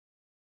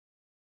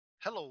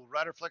Hello,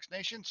 Riderflex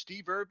Nation.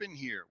 Steve Urban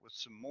here with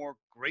some more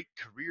great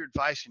career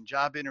advice and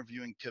job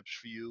interviewing tips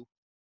for you.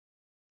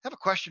 I have a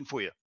question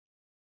for you.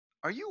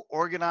 Are you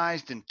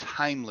organized and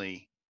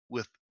timely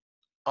with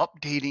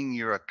updating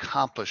your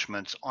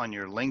accomplishments on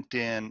your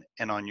LinkedIn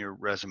and on your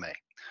resume?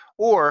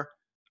 Or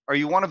are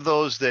you one of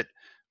those that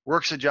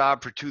works a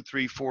job for 2,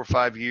 3, 4,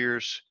 5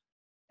 years,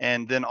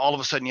 and then all of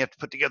a sudden you have to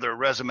put together a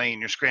resume and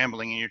you're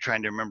scrambling and you're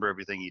trying to remember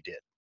everything you did?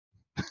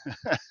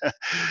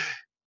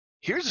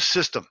 Here's a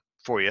system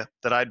for you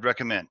that I'd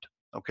recommend.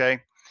 Okay.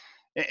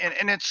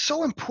 And it's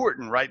so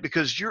important, right?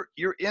 Because you're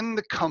in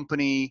the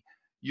company,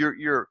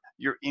 you're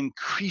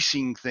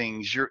increasing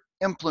things, you're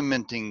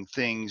implementing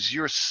things,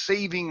 you're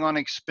saving on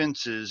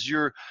expenses,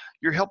 you're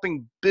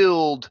helping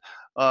build,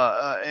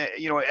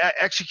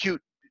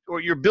 execute,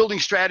 or you're building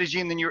strategy,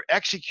 and then you're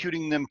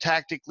executing them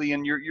tactically,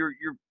 and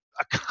you're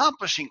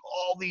accomplishing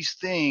all these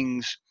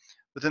things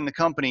within the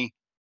company,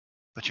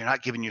 but you're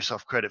not giving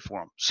yourself credit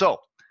for them. So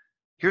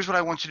here's what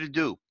I want you to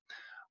do.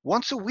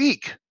 Once a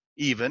week,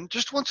 even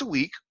just once a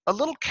week, a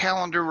little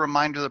calendar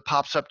reminder that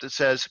pops up that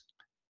says,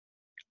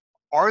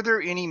 are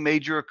there any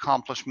major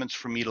accomplishments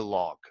for me to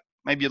log?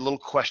 Maybe a little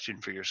question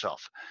for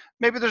yourself.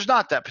 Maybe there's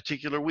not that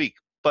particular week,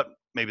 but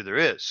maybe there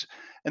is.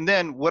 And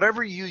then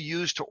whatever you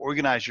use to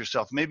organize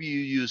yourself, maybe you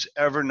use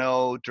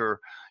Evernote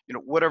or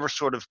whatever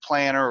sort of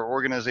planner or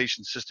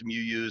organization system you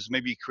use.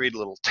 Maybe you create a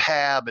little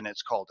tab and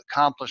it's called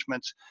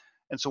accomplishments.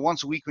 And so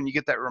once a week when you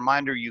get that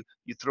reminder, you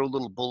throw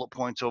little bullet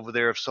points over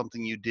there of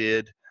something you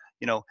did,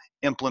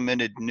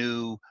 implemented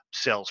new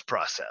sales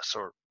process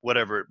or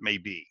whatever it may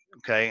be.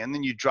 Okay. And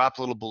then you drop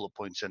little bullet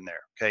points in there.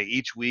 Okay.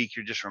 Each week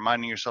you're just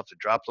reminding yourself to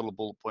drop little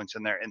bullet points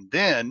in there. And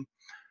then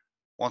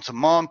once a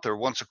month or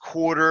once a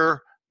quarter,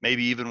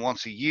 maybe even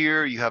once a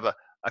year, you have a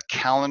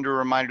calendar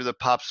reminder that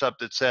pops up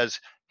that says,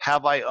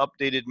 have I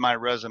updated my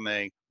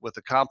resume with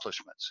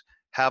accomplishments?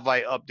 Have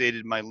I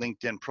updated my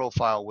LinkedIn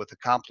profile with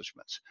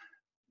accomplishments?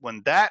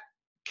 When that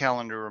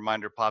calendar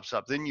reminder pops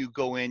up, then you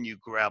go in, you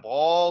grab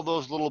all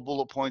those little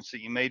bullet points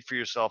that you made for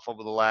yourself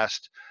over the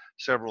last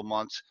several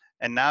months,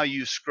 and now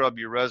you scrub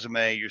your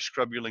resume, you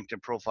scrub your LinkedIn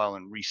profile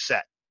and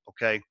reset.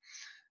 Okay.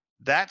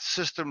 That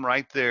system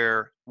right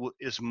there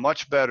is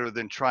much better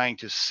than trying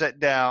to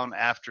sit down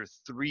after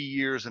 3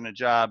 years in a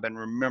job and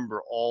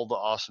remember all the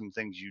awesome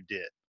things you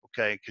did.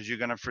 Okay. Because you're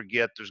going to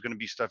forget, there's going to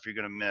be stuff you're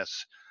going to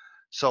miss.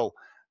 So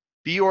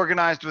be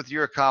organized with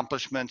your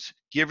accomplishments,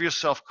 give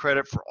yourself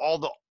credit for all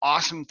the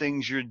awesome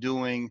things you're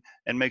doing,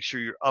 and make sure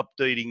you're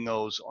updating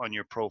those on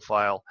your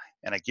profile.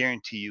 And I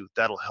guarantee you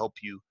that'll help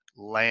you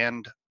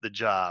land the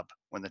job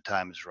when the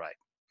time is right.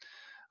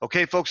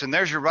 Okay, folks, and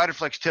there's your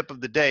Riderflex tip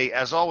of the day.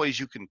 As always,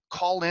 you can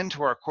call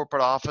into our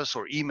corporate office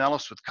or email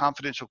us with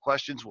confidential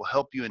questions. We'll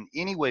help you in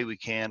any way we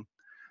can.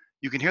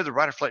 You can hear the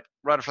Riderflex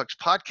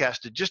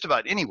podcast at just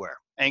about anywhere: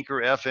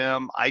 Anchor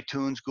FM,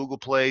 iTunes, Google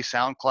Play,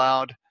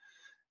 SoundCloud.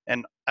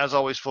 And as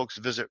always, folks,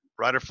 visit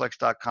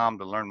riderflex.com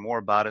to learn more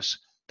about us.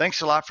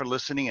 Thanks a lot for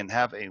listening and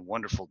have a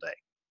wonderful day.